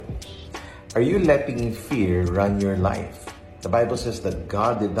Are you letting fear run your life? The Bible says that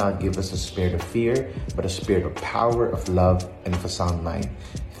God did not give us a spirit of fear, but a spirit of power, of love, and of a sound mind.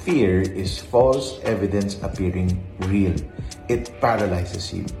 Fear is false evidence appearing real. It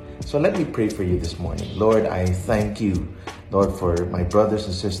paralyzes you. So let me pray for you this morning. Lord, I thank you, Lord, for my brothers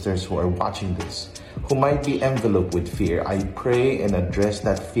and sisters who are watching this, who might be enveloped with fear. I pray and address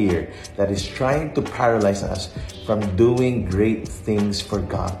that fear that is trying to paralyze us from doing great things for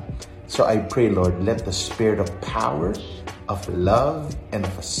God. So I pray, Lord, let the spirit of power, of love, and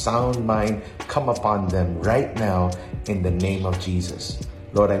of a sound mind come upon them right now in the name of Jesus.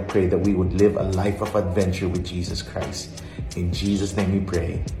 Lord, I pray that we would live a life of adventure with Jesus Christ. In Jesus' name we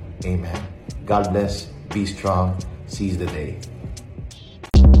pray. Amen. God bless. Be strong. Seize the day.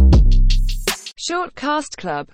 Shortcast Club.